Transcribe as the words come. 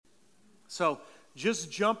So just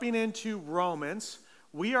jumping into Romans,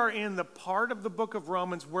 we are in the part of the book of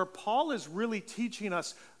Romans where Paul is really teaching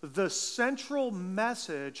us the central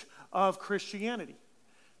message of Christianity.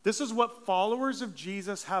 This is what followers of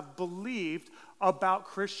Jesus have believed about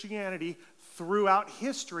Christianity throughout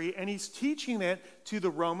history, and he's teaching it to the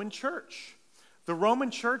Roman church. The Roman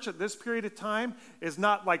church at this period of time is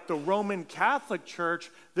not like the Roman Catholic Church.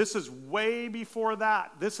 This is way before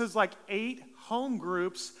that. This is like 8 home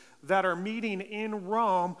groups that are meeting in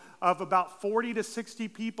Rome of about 40 to 60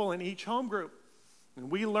 people in each home group.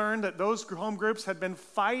 And we learned that those home groups had been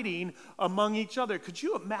fighting among each other. Could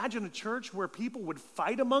you imagine a church where people would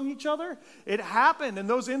fight among each other? It happened, and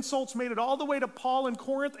those insults made it all the way to Paul in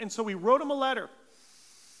Corinth, and so he wrote him a letter.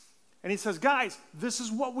 And he says, guys, this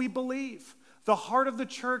is what we believe. The heart of the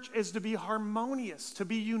church is to be harmonious, to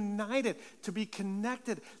be united, to be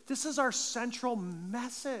connected. This is our central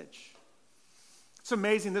message. It's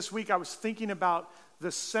amazing. This week I was thinking about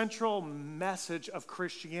the central message of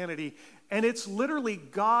Christianity, and it's literally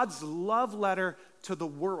God's love letter to the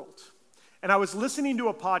world. And I was listening to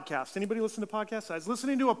a podcast. Anybody listen to podcasts? I was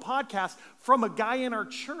listening to a podcast from a guy in our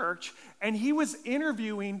church, and he was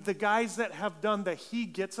interviewing the guys that have done the He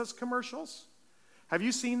Gets Us commercials. Have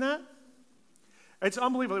you seen that? It's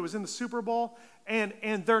unbelievable. It was in the Super Bowl, and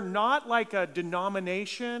they're not like a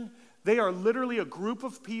denomination. They are literally a group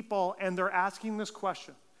of people, and they're asking this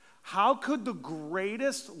question. How could the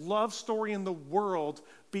greatest love story in the world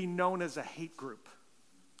be known as a hate group?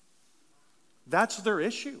 That's their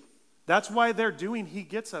issue. That's why they're doing He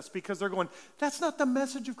Gets Us, because they're going, that's not the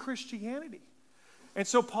message of Christianity. And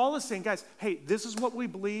so Paul is saying, guys, hey, this is what we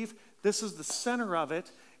believe. This is the center of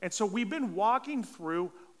it. And so we've been walking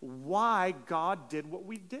through why God did what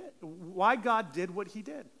we did, why God did what He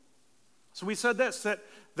did. So we said this,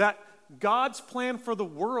 that God's plan for the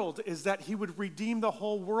world is that He would redeem the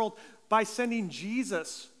whole world by sending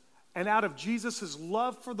Jesus. And out of Jesus'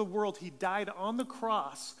 love for the world, He died on the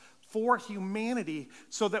cross for humanity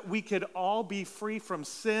so that we could all be free from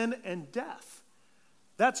sin and death.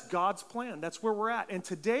 That's God's plan. That's where we're at. And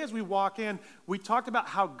today as we walk in, we talked about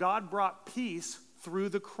how God brought peace through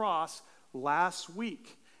the cross last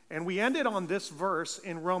week. And we ended on this verse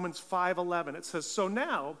in Romans 5:11. It says, so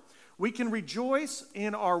now we can rejoice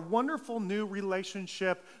in our wonderful new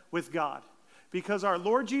relationship with God because our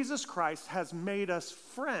Lord Jesus Christ has made us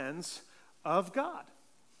friends of God.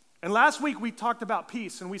 And last week we talked about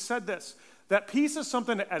peace, and we said this, that peace is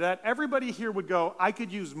something that everybody here would go, I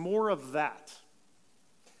could use more of that.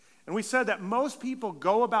 And we said that most people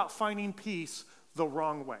go about finding peace the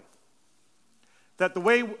wrong way. That the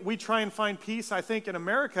way we try and find peace, I think, in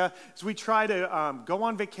America is we try to go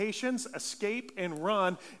on vacations, escape, and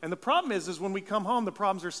run. And the problem is when we come home, the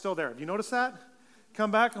problems are still there. Have you noticed that?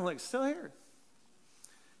 Come back and still here.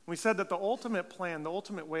 We said that the ultimate plan, the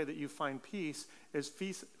ultimate way that you find peace is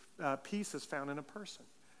peace is found in a person,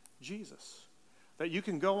 Jesus. That you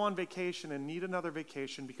can go on vacation and need another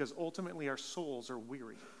vacation because ultimately our souls are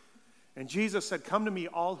weary. And Jesus said, come to me,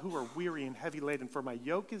 all who are weary and heavy laden, for my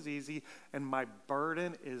yoke is easy and my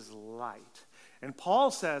burden is light. And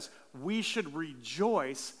Paul says we should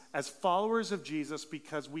rejoice as followers of Jesus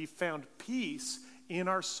because we found peace in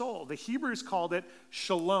our soul. The Hebrews called it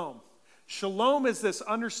shalom. Shalom is this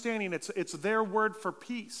understanding, it's their word for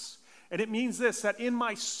peace. And it means this, that in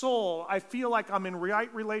my soul, I feel like I'm in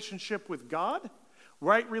right relationship with God,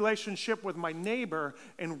 right relationship with my neighbor,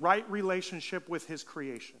 and right relationship with His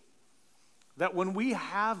creation. That when we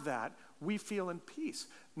have that, we feel in peace.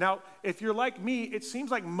 Now, if you're like me, it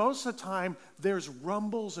seems like most of the time there's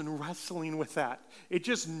rumbles and wrestling with that. It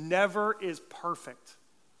just never is perfect.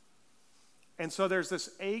 And so there's this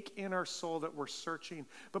ache in our soul that we're searching.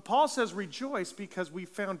 But Paul says rejoice because we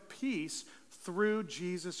found peace through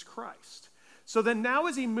Jesus Christ. So then now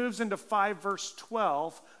as he moves into 5 verse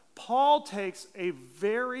 12, Paul takes a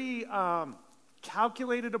very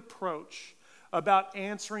calculated approach about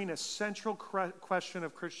answering a central question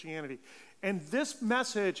of Christianity. And this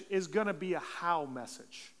message is going to be a how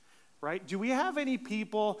message, right? Do we have any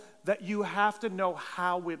people that you have to know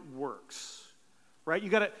how it works, right? You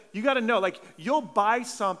got to know, like you'll buy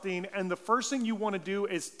something and the first thing you want to do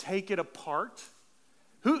is take it apart.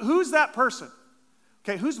 Who's that person?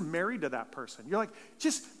 Okay, who's married to that person? You're like,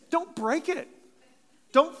 just don't break it.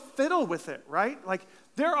 Don't fiddle with it, right? Like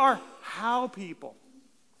there are how people.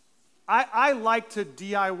 I like to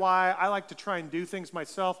DIY. I like to try and do things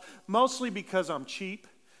myself, mostly because I'm cheap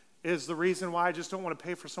is the reason why. I just don't want to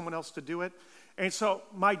pay for someone else to do it. And so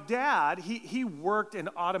my dad, he worked in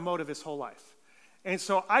automotive his whole life. And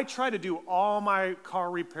so I try to do all my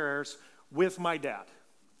car repairs with my dad.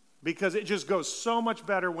 because it just goes so much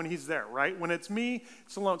better when he's there, right? When it's me,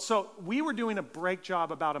 it's alone. So we were doing a brake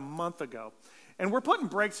job about a month ago, and we're putting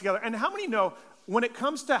brakes together. And how many know when it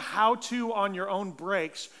comes to how to on your own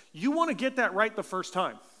brakes, you want to get that right the first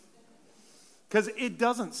time? Because it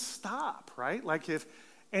doesn't stop, right?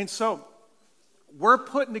 And so we're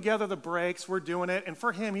putting together the brakes, we're doing it, and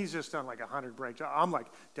for him, he's just done like 100 brake jobs. I'm like,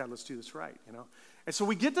 Dad, let's do this right, you know? And so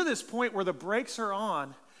we get to this point where the brakes are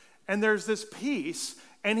on, and there's this piece,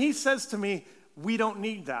 and he says to me, we don't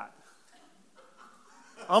need that.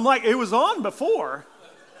 I'm like, it was on before.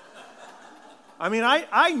 I mean,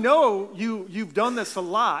 I know you've done this a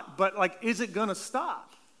lot, but like, is it going to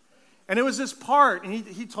stop? And it was this part, and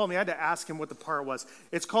he told me, I had to ask him what the part was.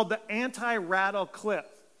 It's called the anti-rattle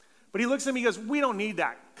clip. But he looks at me and goes, we don't need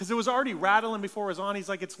that, because it was already rattling before it was on. He's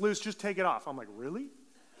like, it's loose, just take it off. I'm like, really?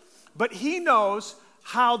 But he knows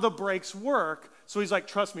how the brakes work. So he's like,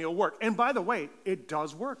 trust me, it'll work. And by the way, it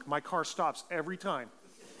does work. My car stops every time.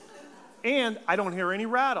 And I don't hear any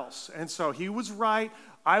rattles. And so he was right,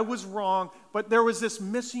 I was wrong, but there was this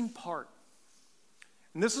missing part.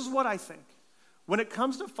 And this is what I think. When it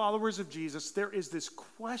comes to followers of Jesus, there is this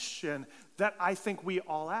question that I think we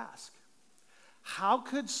all ask. How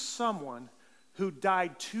could someone who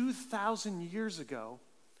died 2,000 years ago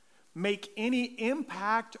make any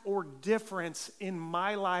impact or difference in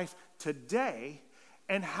my life today?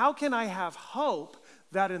 And how can I have hope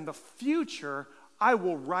that in the future I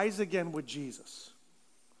will rise again with Jesus?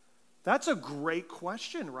 That's a great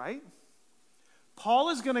question, right? Paul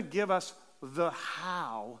is going to give us the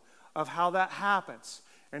how of how that happens.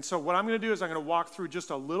 And so what I'm going to do is I'm going to walk through just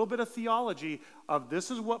a little bit of theology of this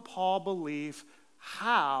is what Paul believed,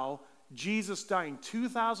 how Jesus dying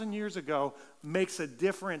 2,000 years ago makes a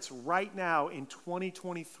difference right now in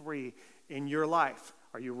 2023 in your life.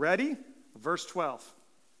 Are you ready? Verse 12.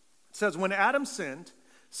 It says, when Adam sinned,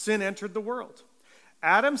 sin entered the world.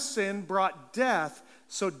 Adam's sin brought death,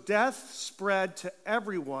 so death spread to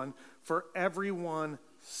everyone, for everyone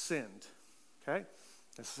sinned. Okay?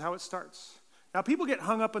 This is how it starts. Now, people get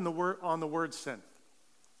hung up on the word sin.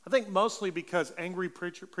 I think mostly because angry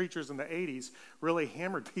preachers in the 80s really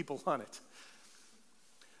hammered people on it.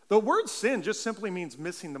 The word sin just simply means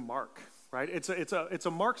missing the mark, right? It's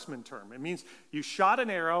a marksman term. It means you shot an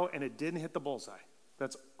arrow and it didn't hit the bullseye.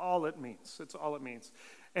 That's all it means. That's all it means.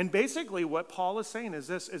 And basically what Paul is saying is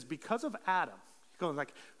this, is because of Adam. You're going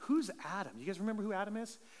like, who's Adam? You guys remember who Adam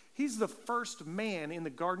is? He's the first man in the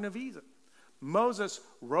Garden of Eden. Moses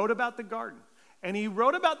wrote about the garden. And he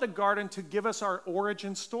wrote about the garden to give us our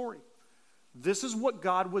origin story. This is what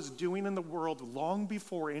God was doing in the world long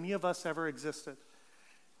before any of us ever existed.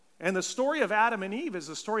 And the story of Adam and Eve is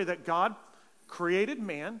the story that God created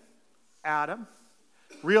man, Adam,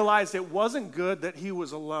 realized it wasn't good that he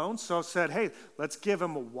was alone, so said, hey, let's give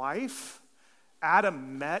him a wife.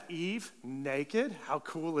 Adam met Eve naked. How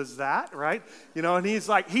cool is that, right? You know, and he's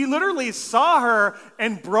like, he literally saw her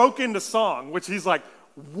and broke into song, which he's like,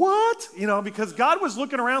 what? You know, because God was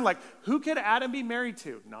looking around like, who could Adam be married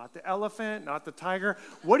to? Not the elephant, not the tiger.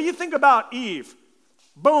 What do you think about Eve?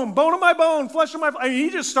 Boom, bone of my bone, flesh of my flesh. I mean, he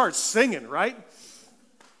just starts singing, right?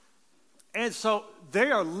 And so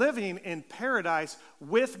they are living in paradise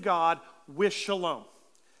with God, with shalom.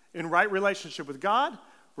 In right relationship with God,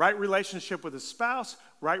 right relationship with his spouse,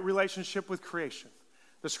 right relationship with creation.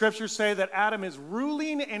 The scriptures say that Adam is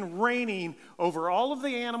ruling and reigning over all of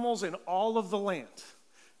the animals and all of the land.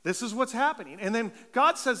 This is what's happening. And then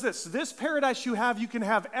God says this paradise you have, you can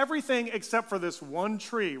have everything except for this one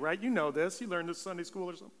tree, right? You know this. You learned this Sunday school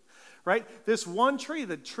or something, right? This one tree,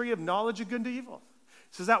 the tree of knowledge of good and evil.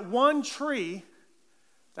 It says that one tree,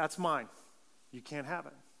 that's mine. You can't have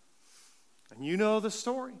it. And you know the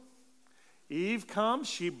story. Eve comes,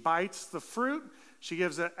 she bites the fruit. She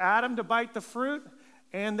gives Adam to bite the fruit,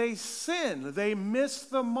 and they sin. They miss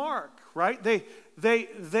the mark, right? They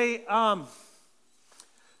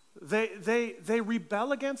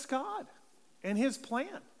rebel against God and his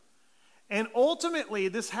plan. And ultimately,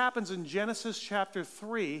 this happens in Genesis chapter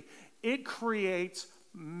 3. It creates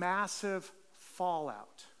massive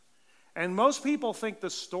fallout. And most people think the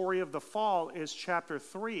story of the fall is chapter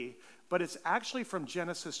 3, but it's actually from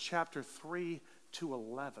Genesis chapter 3 to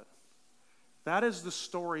 11. That is the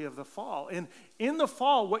story of the fall. And in the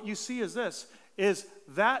fall, what you see is this, is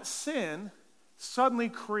that sin suddenly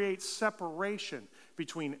creates separation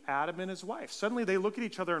between Adam and his wife. Suddenly they look at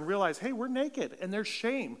each other and realize, hey, we're naked. And there's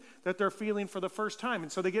shame that they're feeling for the first time.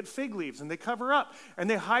 And so they get fig leaves and they cover up and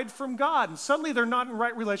they hide from God. And suddenly they're not in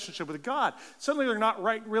right relationship with God. Suddenly they're not in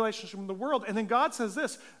right relationship with the world. And then God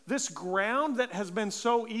says this ground that has been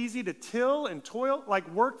so easy to till and toil, like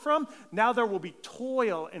work from, now there will be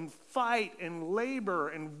toil and fight and labor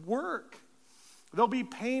and work. There'll be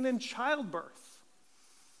pain in childbirth.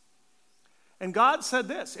 And God said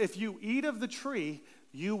this, if you eat of the tree,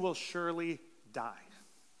 you will surely die.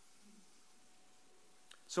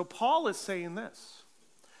 So Paul is saying this,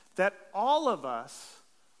 that all of us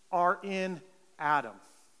are in Adam.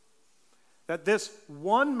 That this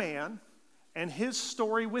one man and his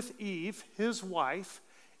story with Eve, his wife,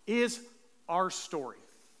 is our story.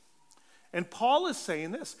 And Paul is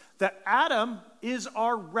saying this, that Adam is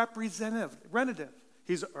our representative.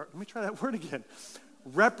 Let me try that word again.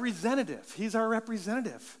 Representative. He's our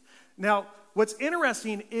representative. Now, what's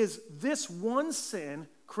interesting is this one sin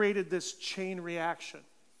created this chain reaction.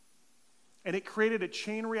 And it created a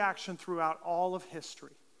chain reaction throughout all of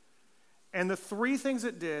history. And the three things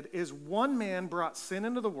it did is one man brought sin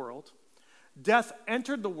into the world, death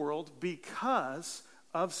entered the world because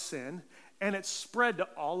of sin, and it spread to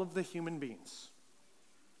all of the human beings.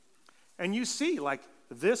 And you see, like,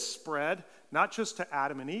 this spread not just to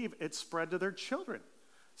Adam and Eve, it spread to their children.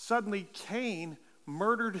 Suddenly, Cain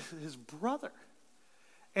murdered his brother.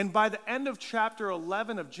 And by the end of chapter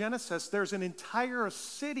 11 of Genesis, there's an entire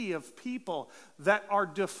city of people that are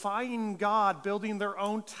defying God, building their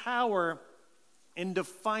own tower in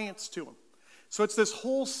defiance to him. So it's this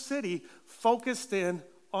whole city focused in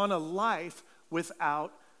on a life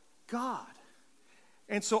without God.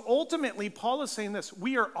 And so ultimately, Paul is saying this,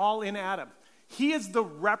 we are all in Adam. He is the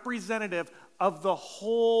representative of the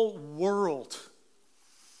whole world.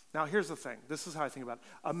 Now, here's the thing. This is how I think about it.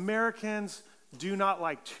 Americans do not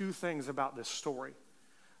like two things about this story.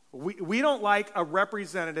 We don't like a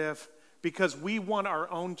representative because we want our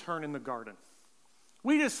own turn in the garden.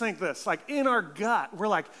 We just think this, like in our gut, we're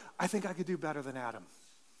like, I think I could do better than Adam.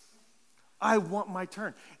 I want my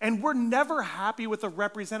turn. And we're never happy with a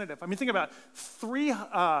representative. I mean, think about it.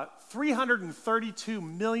 332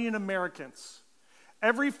 million Americans.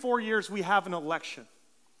 Every 4 years, we have an election.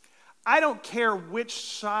 I don't care which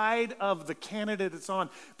side of the candidate it's on,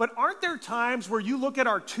 but aren't there times where you look at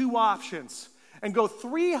our two options and go,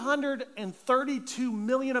 332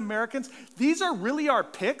 million Americans, these are really our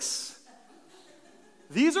picks?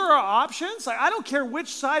 These are our options? Like, I don't care which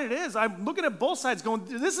side it is. I'm looking at both sides going,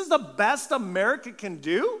 this is the best America can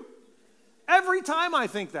do? Every time I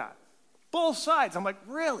think that. Both sides. I'm like,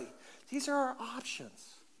 really? These are our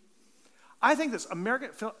options. I think this,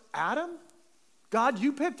 Adam? God,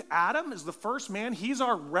 you picked Adam as the first man. He's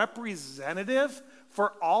our representative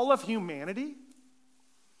for all of humanity.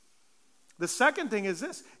 The second thing is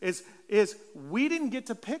this, is we didn't get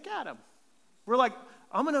to pick Adam. We're like,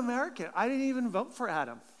 I'm an American. I didn't even vote for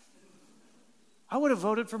Adam. I would have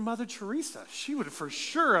voted for Mother Teresa. She would for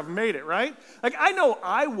sure have made it, right? Like, I know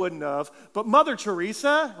I wouldn't have, but Mother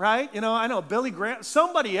Teresa, right? You know, I know Billy Graham,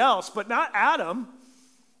 somebody else, but not Adam.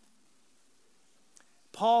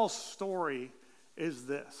 Paul's story is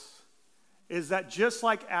this, is that just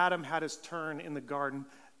like Adam had his turn in the garden,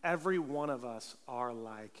 every one of us are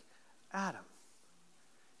like Adam.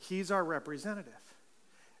 He's our representative.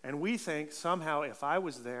 And we think somehow if I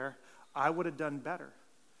was there, I would have done better.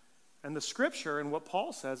 And the scripture and what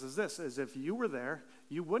Paul says is this, is if you were there,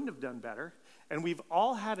 you wouldn't have done better. And we've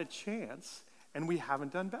all had a chance and we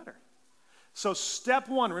haven't done better. So step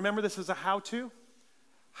one, remember this is a how-to?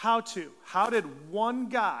 How-to. How did one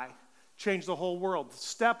guy change the whole world?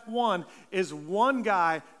 Step one is one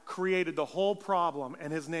guy created the whole problem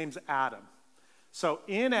and his name's Adam. So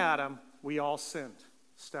in Adam, we all sinned.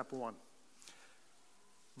 Step one.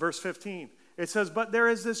 Verse 15, it says, but there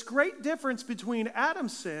is this great difference between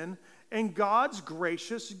Adam's sin and God's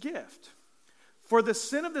gracious gift. For the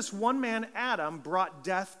sin of this one man, Adam, brought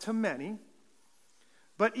death to many,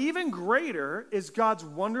 but even greater is God's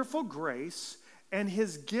wonderful grace and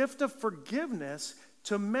his gift of forgiveness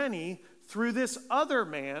to many through this other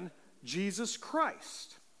man, Jesus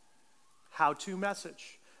Christ. How-to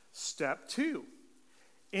message. Step two,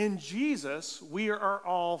 in Jesus, we are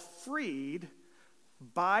all freed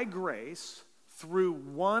by grace through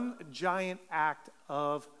one giant act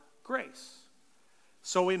of grace.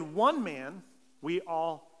 So in one man, we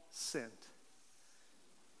all sinned.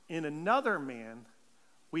 In another man,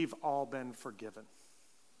 we've all been forgiven.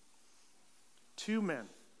 Two men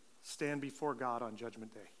stand before God on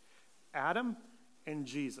Judgment Day. Adam and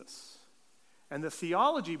Jesus. And the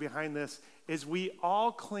theology behind this is we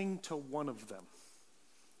all cling to one of them.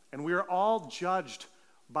 And we are all judged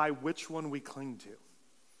by which one we cling to.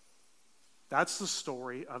 That's the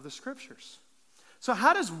story of the Scriptures. So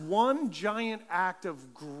how does one giant act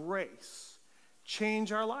of grace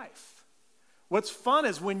change our life? What's fun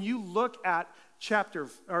is when you look at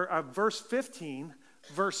verse 15,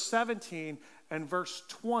 verse 17, and verse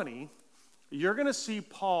 20, you're going to see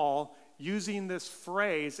Paul using this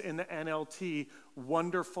phrase in the NLT,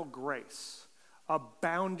 wonderful grace,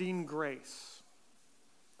 abounding grace.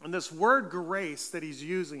 And this word grace that he's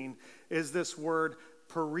using is this word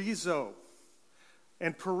perizo.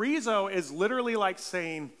 And perizo is literally like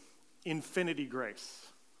saying infinity grace.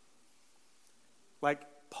 Like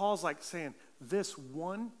Paul's like saying this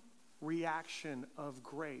one reaction of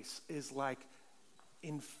grace is like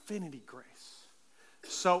infinity grace.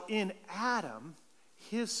 So in Adam,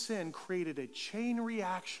 his sin created a chain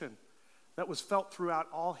reaction that was felt throughout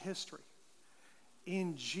all history.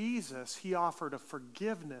 In Jesus, he offered a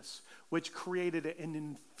forgiveness which created an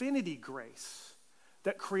infinity grace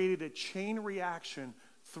that created a chain reaction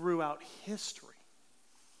throughout history.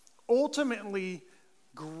 Ultimately,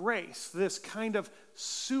 grace, this kind of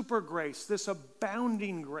super grace, this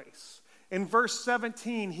abounding grace. In verse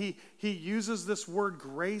 17, he uses this word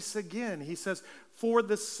grace again. He says, for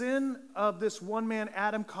the sin of this one man,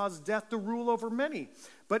 Adam, caused death to rule over many.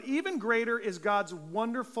 But even greater is God's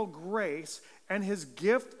wonderful grace and his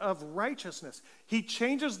gift of righteousness. He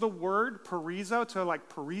changes the word perizo to like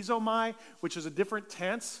perizomai, which is a different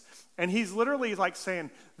tense. And he's literally like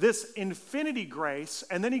saying this infinity grace.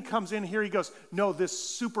 And then he comes in here, he goes, no, this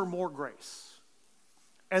super more grace.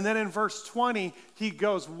 And then in verse 20, he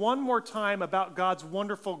goes one more time about God's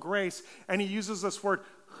wonderful grace. And he uses this word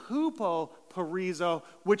hupoperizo,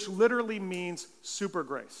 which literally means super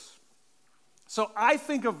grace. So I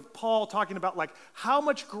think of Paul talking about like, how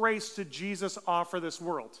much grace did Jesus offer this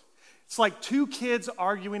world? It's like two kids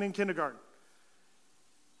arguing in kindergarten.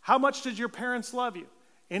 How much did your parents love you?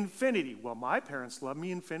 Infinity. Well, my parents love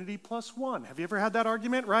me infinity plus one. Have you ever had that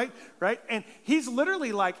argument, right? Right? And he's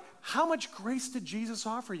literally like, how much grace did Jesus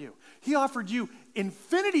offer you? He offered you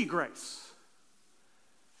infinity grace.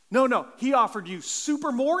 No, he offered you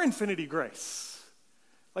super more infinity grace.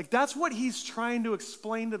 Like that's what he's trying to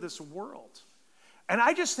explain to this world. And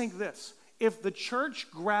I just think this, if the church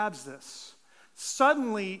grabs this,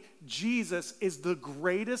 suddenly Jesus is the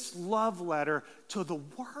greatest love letter to the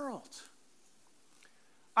world.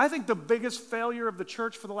 I think the biggest failure of the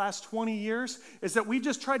church for the last 20 years is that we've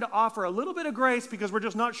just tried to offer a little bit of grace because we're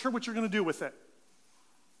just not sure what you're going to do with it.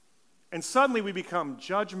 And suddenly we become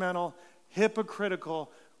judgmental,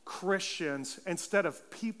 hypocritical Christians instead of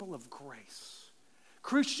people of grace.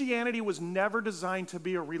 Christianity was never designed to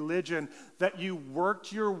be a religion that you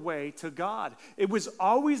worked your way to God. It was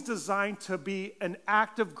always designed to be an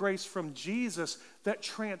act of grace from Jesus that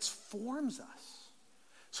transforms us.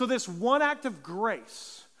 So this one act of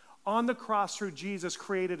grace on the cross through Jesus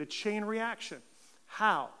created a chain reaction.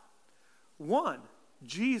 How? One,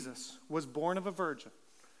 Jesus was born of a virgin.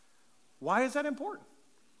 Why is that important?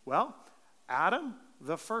 Well, Adam,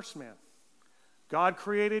 the first man. God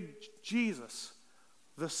created Jesus,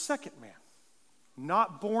 the second man.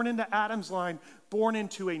 Not born into Adam's line, born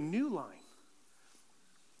into a new line.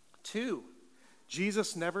 Two,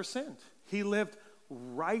 Jesus never sinned. He lived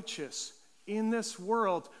righteous in this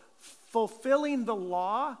world, fulfilling the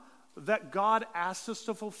law that God asked us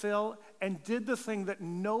to fulfill and did the thing that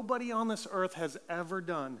nobody on this earth has ever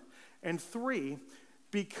done. And three,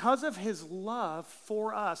 because of his love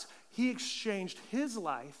for us, he exchanged his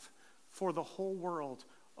life for the whole world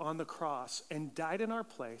on the cross and died in our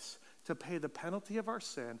place to pay the penalty of our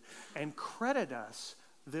sin and credit us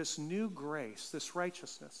this new grace, this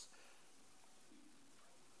righteousness.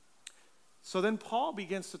 So then Paul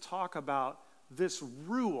begins to talk about this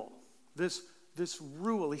rule, this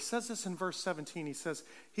rule. He says this in verse 17.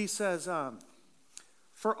 He says,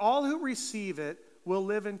 for all who receive it will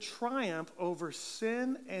live in triumph over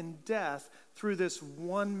sin and death through this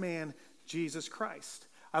one man, Jesus Christ.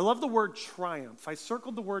 I love the word triumph. I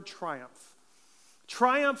circled the word triumph.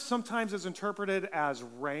 Triumph sometimes is interpreted as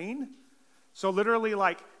reign. So literally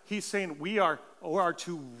like he's saying we are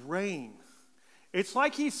to reign. It's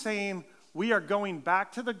like he's saying we are going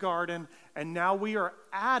back to the garden and now we are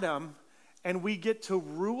Adam and we get to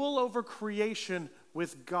rule over creation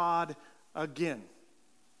with God again.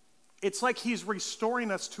 It's like he's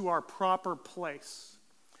restoring us to our proper place.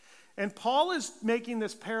 And Paul is making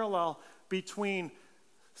this parallel between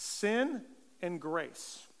sin and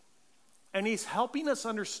grace. And he's helping us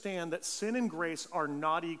understand that sin and grace are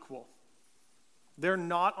not equal. They're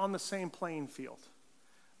not on the same playing field.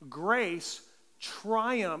 Grace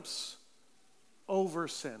triumphs over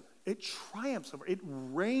sin. It triumphs over it. It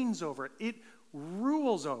reigns over it. It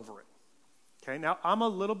rules over it. Okay, now I'm a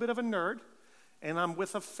little bit of a nerd, and I'm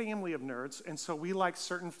with a family of nerds, and so we like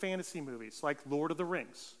certain fantasy movies, like Lord of the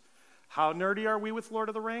Rings. How nerdy are we with Lord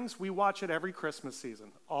of the Rings? We watch it every Christmas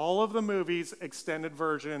season. All of the movies, extended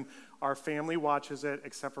version, our family watches it,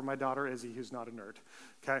 except for my daughter Izzy, who's not a nerd.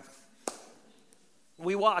 Okay?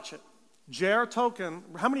 We watch it. J.R. Tolkien,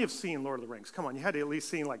 how many have seen Lord of the Rings? Come on, you had to at least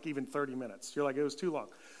seen like even 30 minutes. You're like, it was too long.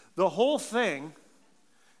 The whole thing,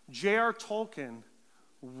 J.R. Tolkien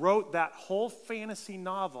wrote that whole fantasy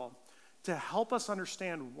novel to help us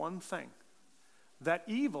understand one thing, that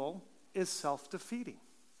evil is self-defeating.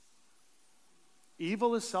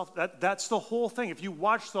 Evil is that's the whole thing. If you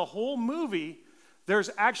watch the whole movie,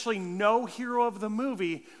 there's actually no hero of the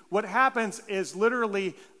movie. What happens is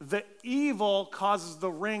literally the evil causes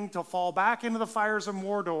the ring to fall back into the fires of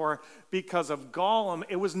Mordor because of Gollum.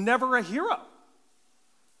 It was never a hero.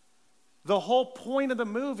 The whole point of the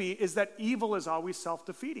movie is that evil is always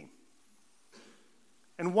self-defeating.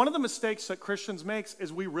 And one of the mistakes that Christians make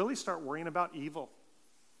is we really start worrying about evil.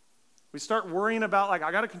 We start worrying about, like,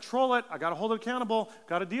 I got to control it, I got to hold it accountable,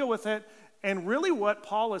 got to deal with it. And really what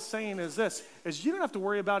Paul is saying is this, is you don't have to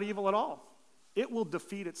worry about evil at all. It will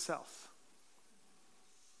defeat itself.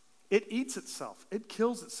 It eats itself. It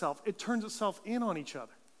kills itself. It turns itself in on each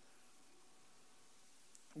other.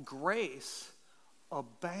 Grace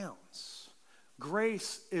abounds.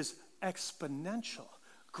 Grace is exponential.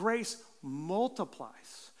 Grace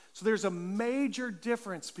multiplies. So there's a major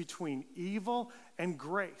difference between evil and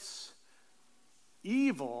grace.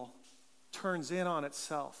 Evil turns in on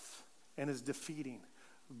itself and is defeating.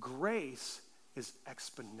 Grace is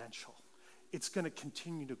exponential. It's going to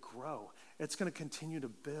continue to grow. It's going to continue to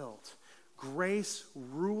build. Grace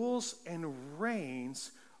rules and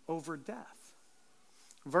reigns over death.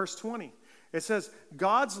 Verse 20, it says,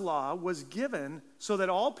 God's law was given so that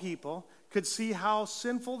all people could see how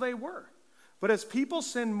sinful they were. But as people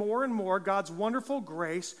sinned more and more, God's wonderful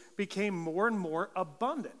grace became more and more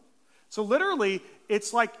abundant. So literally,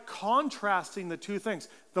 it's like contrasting the two things.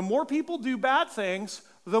 The more people do bad things,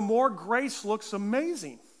 the more grace looks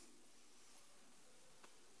amazing.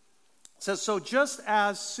 It says, so just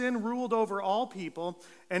as sin ruled over all people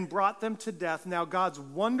and brought them to death, now God's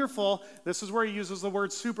wonderful, this is where he uses the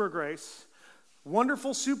word super grace,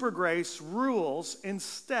 wonderful super grace rules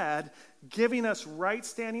instead, giving us right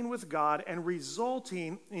standing with God and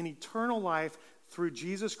resulting in eternal life through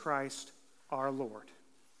Jesus Christ our Lord.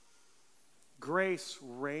 Grace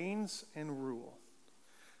reigns and rule.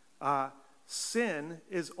 Sin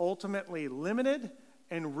is ultimately limited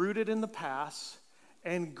and rooted in the past,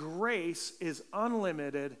 and grace is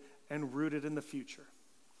unlimited and rooted in the future.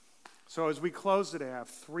 So as we close today, I have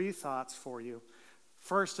 3 thoughts for you.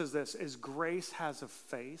 First is this, is grace has a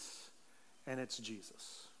face, and it's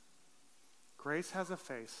Jesus. Grace has a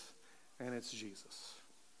face, and it's Jesus.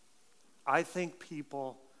 I think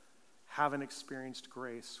people haven't experienced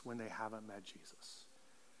grace when they haven't met Jesus.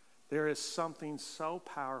 There is something so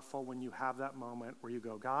powerful when you have that moment where you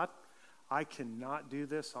go, God, I cannot do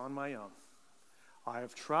this on my own. I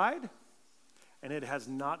have tried, and it has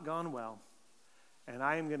not gone well, and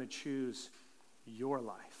I am going to choose your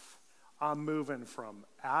life. I'm moving from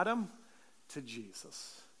Adam to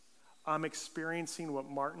Jesus. I'm experiencing what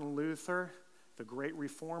Martin Luther, the great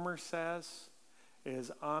reformer, says,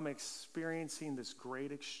 is I'm experiencing this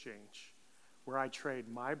great exchange where I trade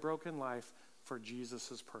my broken life for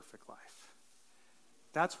Jesus' perfect life.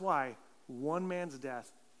 That's why one man's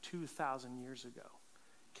death 2,000 years ago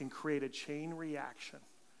can create a chain reaction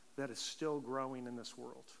that is still growing in this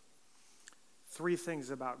world. 3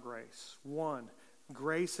 things about grace. 1,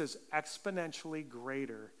 grace is exponentially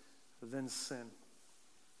greater than sin.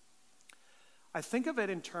 I think of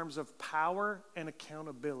it in terms of power and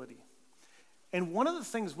accountability. And one of the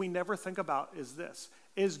things we never think about is this,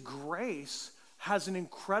 is grace has an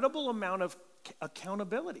incredible amount of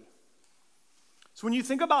accountability. So when you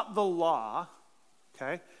think about the law,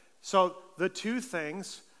 okay, so the 2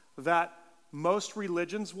 things that most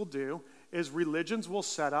religions will do is religions will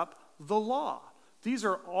set up the law. These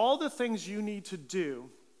are all the things you need to do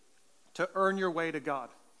to earn your way to God.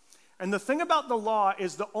 And the thing about the law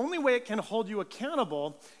is the only way it can hold you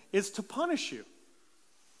accountable is to punish you,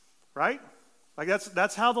 right? Like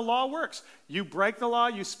that's how the law works. You break the law,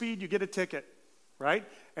 you speed, you get a ticket, right?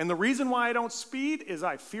 And the reason why I don't speed is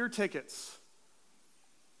I fear tickets.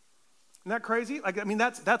 Isn't that crazy?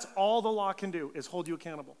 That's all the law can do is hold you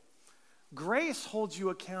accountable. Grace holds you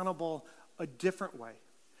accountable a different way.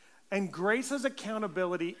 And grace's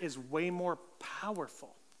accountability is way more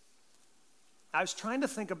powerful. I was trying to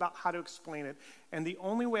think about how to explain it, and the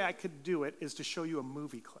only way I could do it is to show you a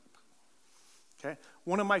movie clip. Okay?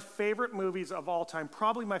 One of my favorite movies of all time,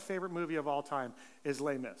 probably my favorite movie of all time, is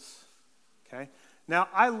Les Mis. Okay? Now,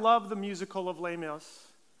 I love the musical of Les Mis,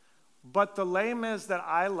 but the Les Mis that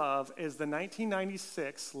I love is the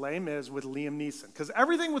 1996 Les Mis with Liam Neeson, because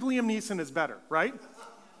everything with Liam Neeson is better, right?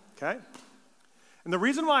 Okay? And the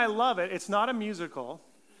reason why I love it, it's not a musical,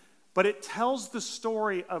 but it tells the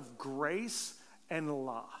story of grace and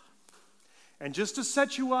law. And just to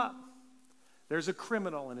set you up, there's a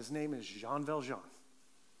criminal, and his name is Jean Valjean.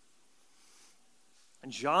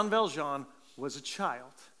 And Jean Valjean was a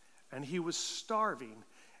child, and he was starving,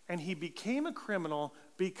 and he became a criminal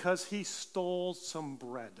because he stole some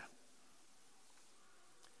bread.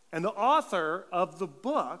 And the author of the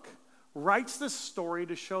book writes this story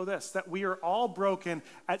to show this, that we are all broken.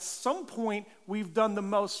 At some point, we've done the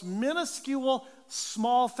most minuscule,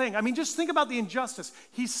 small thing. I mean, just think about the injustice.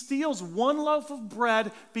 He steals one loaf of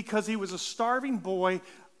bread because he was a starving boy.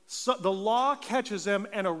 So the law catches him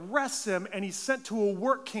and arrests him, and he's sent to a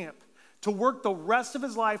work camp to work the rest of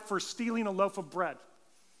his life for stealing a loaf of bread.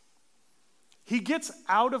 He gets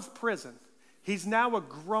out of prison. He's now a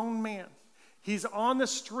grown man. He's on the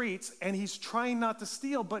streets, and he's trying not to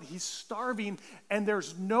steal, but he's starving, and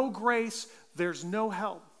there's no grace, there's no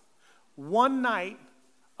help. One night,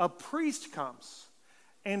 a priest comes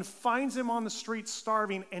and finds him on the street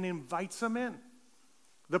starving and invites him in.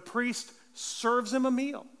 The priest serves him a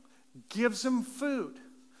meal, gives him food,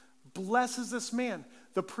 blesses this man.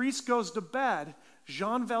 The priest goes to bed.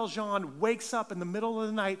 Jean Valjean wakes up in the middle of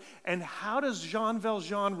the night, and how does Jean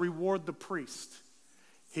Valjean reward the priest?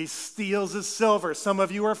 He steals his silver. Some of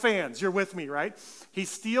you are fans. You're with me, right? He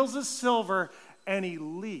steals his silver and he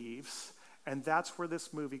leaves. And that's where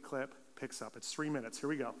this movie clip picks up. It's 3 minutes. Here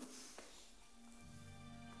we go.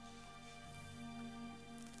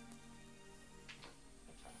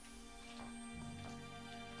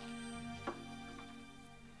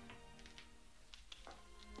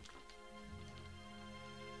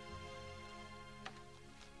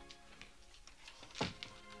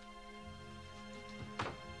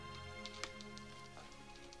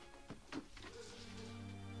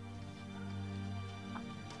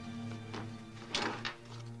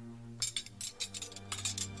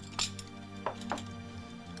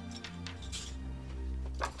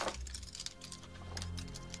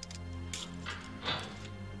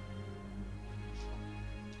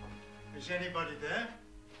 Is anybody there?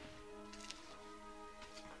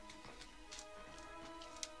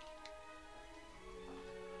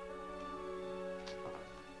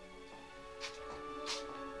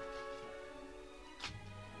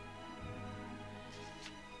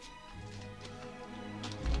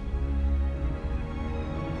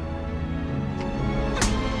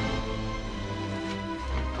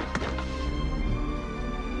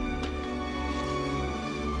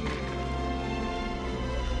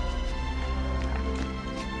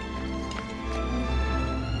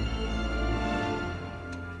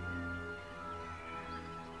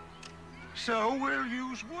 So we'll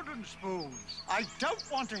use wooden spoons. I don't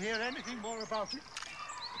want to hear anything more about it.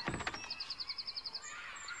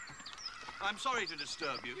 I'm sorry to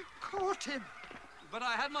disturb you, You caught him. but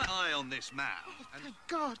I had my eye on this man. And Thank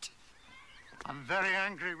God. I'm very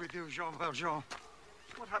angry with you, Jean Valjean.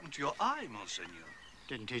 what happened to your eye, Monseigneur?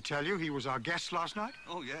 Didn't he tell you he was our guest last night?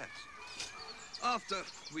 Oh, yes. After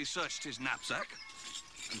we searched his knapsack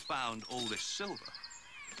and found all this silver,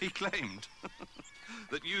 he claimed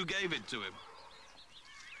that you gave it to him.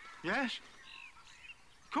 Yes.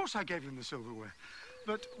 Of course I gave him the silverware.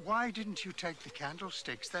 But why didn't you take the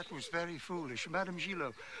candlesticks? That was very foolish. Madame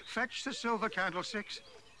Gillot, fetch the silver candlesticks.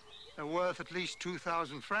 They're worth at least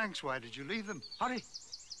 2,000 francs. Why did you leave them? Hurry.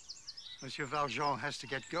 Monsieur Valjean has to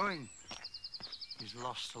get going. He's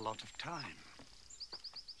lost a lot of time.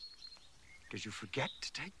 Did you forget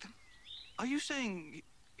to take them? Are you saying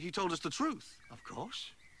he told us the truth? Of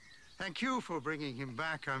course. Thank you for bringing him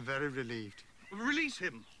back. I'm very relieved. Release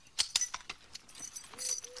him.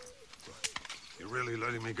 You're really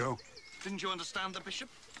letting me go? Didn't you understand the bishop?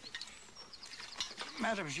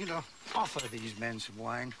 Madame Gillot, offer these men some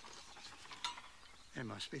wine. They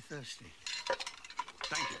must be thirsty.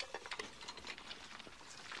 Thank you.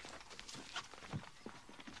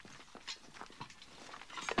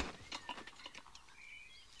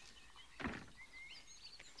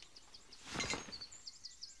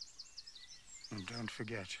 And don't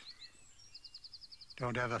forget.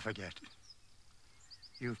 Don't ever forget.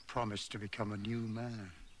 You've promised to become a new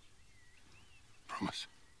man. Promise.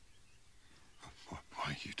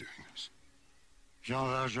 Why are you doing this? Jean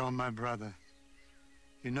Valjean, my brother,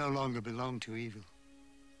 You no longer belong to evil.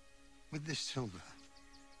 With this silver,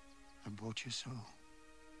 I bought your soul.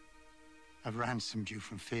 I've ransomed you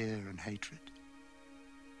from fear and hatred.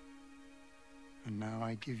 And now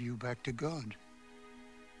I give you back to God.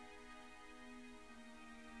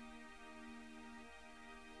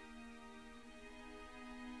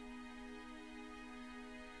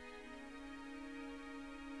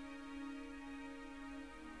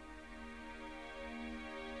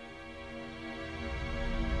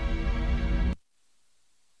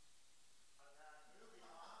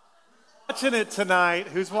 Watching it tonight?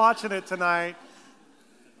 Who's watching it tonight?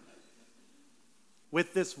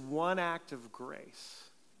 With this one act of grace,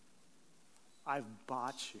 I've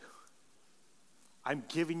bought you. I'm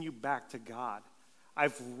giving you back to God.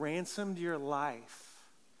 I've ransomed your life.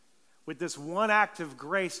 With this one act of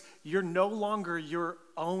grace, you're no longer your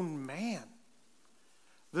own man.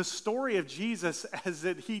 The story of Jesus is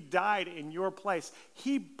that he died in your place.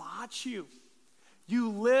 He bought you. You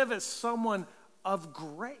live as someone of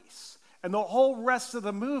grace. And the whole rest of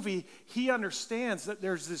the movie, he understands that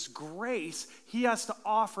there's this grace he has to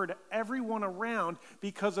offer to everyone around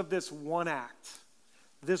because of this one act,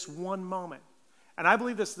 this one moment. And I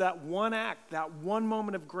believe that one act, that one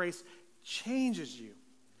moment of grace changes you.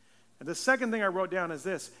 And the second thing I wrote down is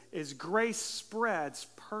this, is grace spreads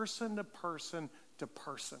person to person to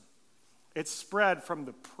person. It spread from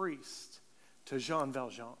the priest to Jean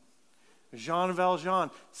Valjean. Jean Valjean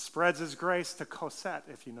spreads his grace to Cosette,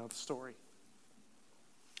 if you know the story.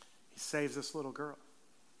 He saves this little girl.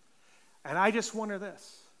 And I just wonder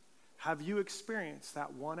this. Have you experienced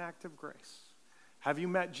that one act of grace? Have you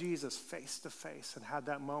met Jesus face to face and had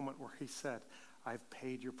that moment where he said, I've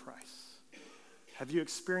paid your price? Have you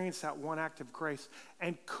experienced that one act of grace?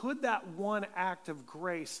 And could that one act of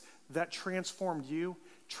grace that transformed you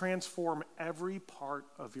transform every part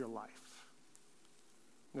of your life?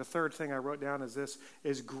 And the third thing I wrote down is this,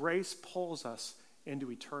 is grace pulls us into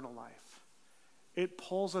eternal life. It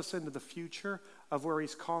pulls us into the future of where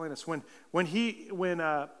he's calling us. When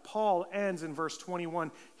Paul ends in verse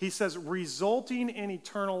 21, he says, resulting in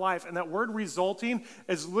eternal life. And that word resulting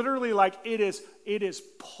is literally like it is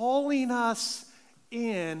pulling us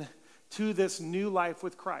in to this new life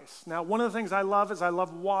with Christ. Now, one of the things I love is I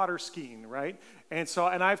love water skiing, right? And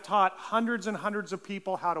I've taught hundreds and hundreds of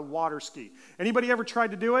people how to water ski. Anybody ever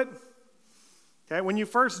tried to do it? Okay, when you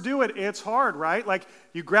first do it, it's hard, right? Like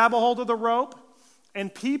you grab a hold of the rope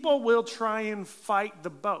and people will try and fight the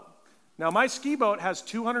boat. Now, my ski boat has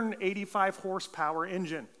 285 horsepower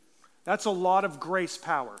engine. That's a lot of grace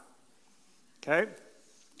power. Okay?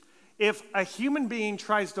 If a human being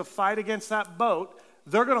tries to fight against that boat,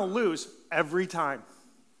 they're going to lose every time.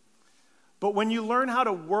 But when you learn how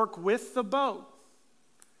to work with the boat,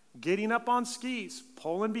 getting up on skis,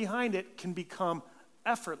 pulling behind it can become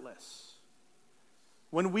effortless.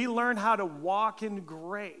 When we learn how to walk in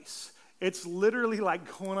grace, it's literally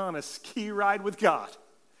like going on a ski ride with God.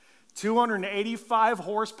 285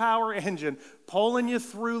 horsepower engine pulling you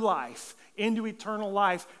through life into eternal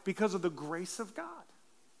life because of the grace of God.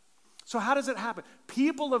 So how does it happen?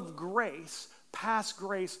 People of grace pass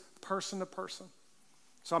grace person to person.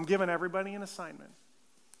 So I'm giving everybody an assignment.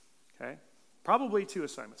 Okay? Probably 2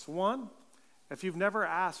 assignments. 1, if you've never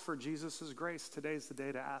asked for Jesus' grace, today's the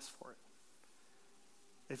day to ask for it.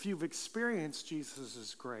 If you've experienced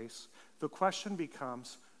Jesus' grace, the question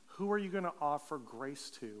becomes, who are you going to offer grace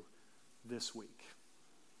to this week?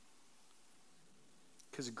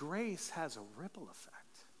 Because grace has a ripple effect.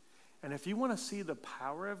 And if you want to see the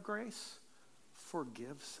power of grace,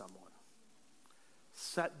 forgive someone.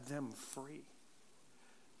 Set them free.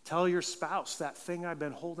 Tell your spouse, that thing I've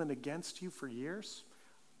been holding against you for years,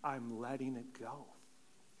 I'm letting it go.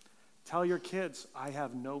 Tell your kids, I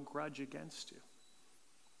have no grudge against you.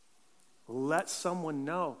 Let someone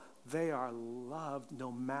know they are loved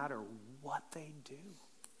no matter what they do.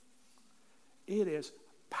 It is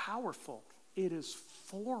powerful. It is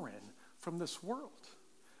foreign from this world.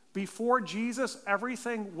 Before Jesus,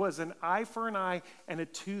 everything was an eye for an eye and a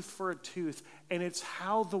tooth for a tooth, and it's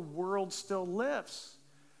how the world still lives.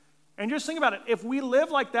 And just think about it. If we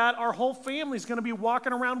live like that, our whole family's going to be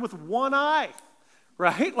walking around with one eye,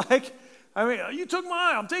 right? Like, I mean, you took my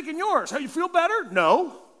eye, I'm taking yours. How, you feel better?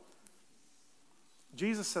 No.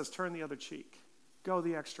 Jesus says, turn the other cheek. Go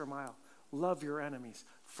the extra mile. Love your enemies.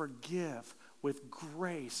 Forgive with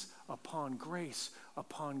grace upon grace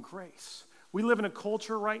upon grace. We live in a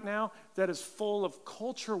culture right now that is full of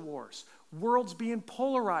culture wars. World's being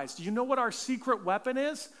polarized. You know what our secret weapon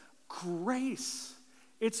is? Grace.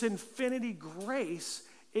 It's infinity grace.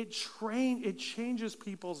 It changes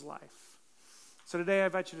people's life. So today I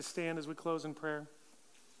invite you to stand as we close in prayer.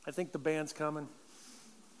 I think the band's coming.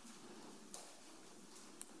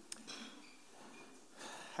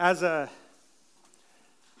 In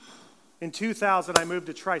 2000, I moved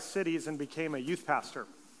to Tri-Cities and became a youth pastor.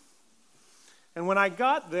 And when I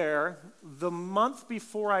got there, the month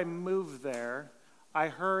before I moved there, I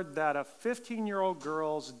heard that a 15-year-old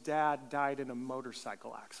girl's dad died in a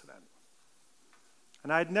motorcycle accident.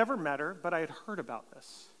 And I had never met her, but I had heard about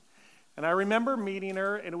this. And I remember meeting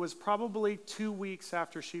her, and it was probably 2 weeks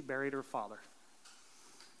after she buried her father.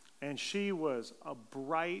 And she was a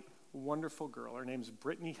bright, wonderful girl. Her name's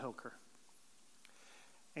Brittany Hilker.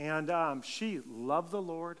 And she loved the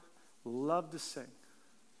Lord, loved to sing.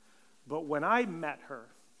 But when I met her,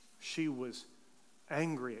 she was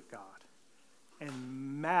angry at God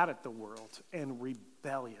and mad at the world and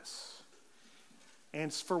rebellious.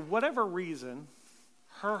 And for whatever reason,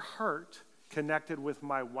 her hurt connected with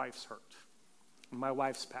my wife's hurt, my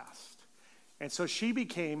wife's past. And so she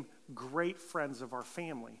became great friends of our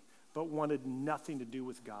family, but wanted nothing to do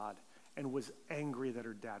with God and was angry that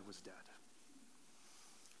her dad was dead.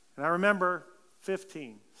 And I remember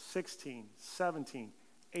 15, 16, 17,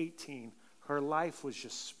 18, her life was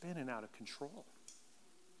just spinning out of control.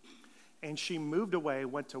 And she moved away,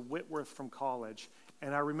 went to Whitworth from college,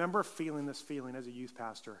 and I remember feeling this feeling as a youth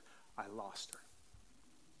pastor, I lost her.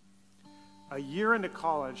 A year into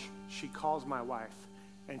college, she calls my wife,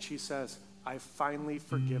 and she says, I've finally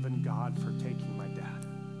forgiven God for taking my dad.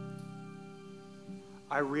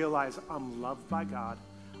 I realize I'm loved by God.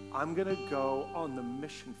 I'm going to go on the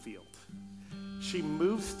mission field. She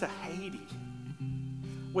moves to Haiti,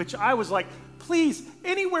 which I was like, please,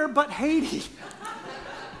 anywhere but Haiti.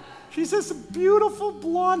 She's this beautiful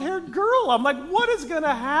blonde-haired girl. I'm like, what is going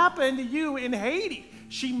to happen to you in Haiti?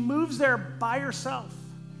 She moves there by herself.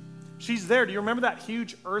 She's there. Do you remember that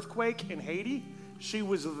huge earthquake in Haiti? She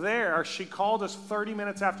was there. She called us 30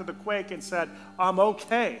 minutes after the quake and said, I'm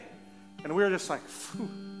okay. And we were just like, phew.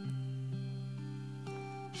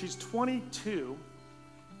 She's 22,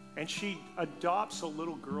 and she adopts a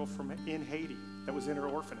little girl from in Haiti that was in her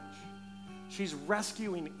orphanage. She's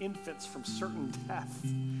rescuing infants from certain death.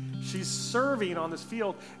 She's serving on this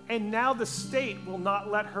field, and now the state will not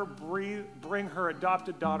let her bring her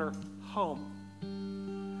adopted daughter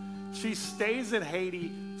home. She stays in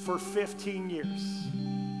Haiti for 15 years,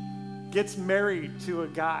 gets married to a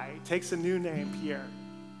guy, takes a new name, Pierre,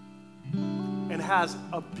 and has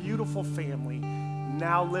a beautiful family,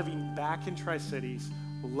 now living back in Tri-Cities,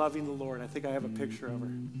 loving the Lord. I think I have a picture of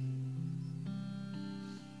her.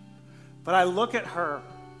 But I look at her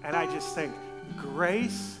and I just think,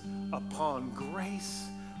 grace upon grace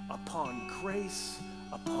upon grace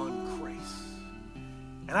upon grace.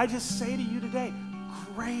 And I just say to you today,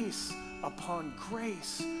 grace upon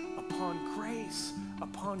grace upon grace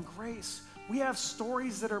upon grace. We have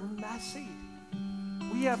stories that are messy.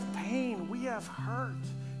 We have pain. We have hurt.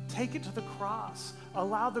 Take it to the cross.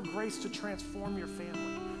 Allow the grace to transform your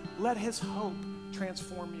family. Let his hope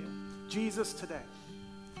transform you. Jesus, today,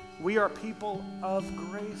 we are people of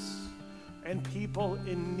grace and people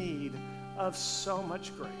in need of so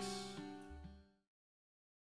much grace.